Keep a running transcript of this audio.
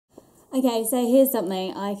Okay, so here's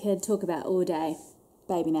something I could talk about all day.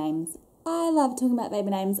 Baby names. I love talking about baby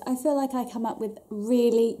names. I feel like I come up with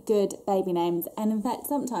really good baby names. And in fact,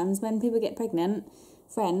 sometimes when people get pregnant,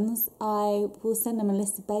 friends, I will send them a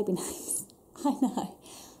list of baby names. I know.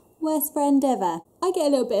 Worst friend ever. I get a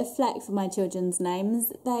little bit of flack for my children's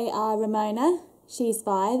names. They are Ramona, she's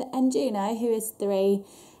 5, and Juno, who is 3.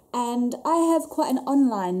 And I have quite an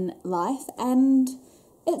online life, and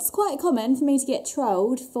it's quite common for me to get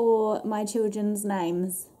trolled for my children's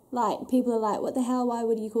names. Like, people are like, what the hell, why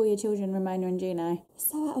would you call your children Ramona and Juno?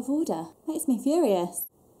 It's so out of order. Makes me furious.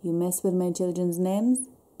 You mess with my children's names,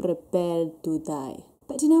 prepare to die.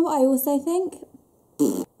 But do you know what I also think?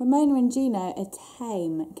 Ramona and Juno are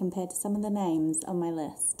tame compared to some of the names on my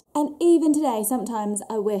list. And even today, sometimes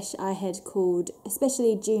I wish I had called,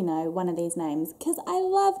 especially Juno, one of these names, because I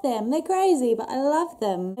love them. They're crazy, but I love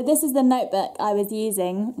them. This is the notebook I was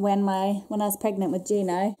using when I was pregnant with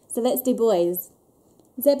Juno. So let's do boys.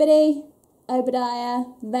 Zebedee, Obadiah,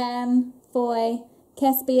 Van, Foy,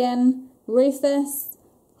 Caspian, Rufus,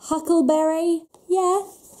 Huckleberry. Yeah,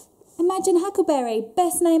 imagine Huckleberry.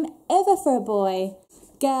 Best name ever for a boy.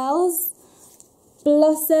 Girls,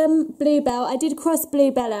 Blossom, Bluebell. I did cross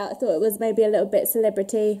Bluebell out. I thought it was maybe a little bit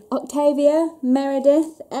celebrity. Octavia,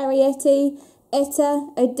 Meredith, Arietti, Etta,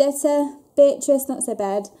 Odetta, Beatrice. Not so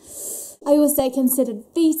bad. I also considered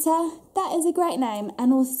Vita. That is a great name.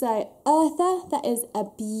 And also Eartha. That is a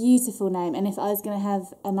beautiful name. And if I was going to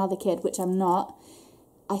have another kid, which I'm not,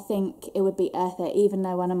 I think it would be Eartha. Even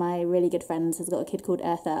though one of my really good friends has got a kid called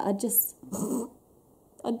Eartha.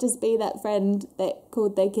 I'd just be that friend that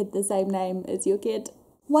called their kid the same name as your kid.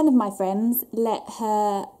 One of my friends let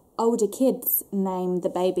her older kids name the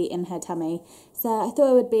baby in her tummy. So I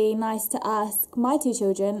thought it would be nice to ask my 2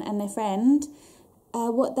 children and their friend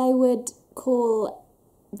what they would call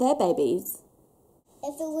their babies.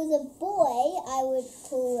 If it was a boy, I would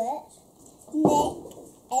call it Nick.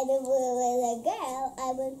 And if it was a girl,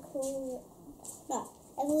 I would call it... No,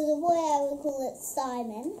 if it was a boy, I would call it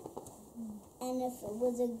Simon. And if it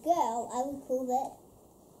was a girl, I would call it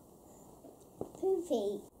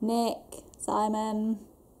Poopy. Nick, Simon,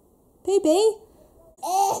 Poopy.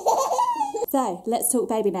 So, let's talk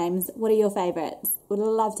baby names. What are your favourites? Would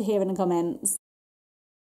love to hear in the comments.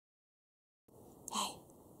 Hey,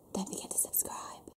 don't forget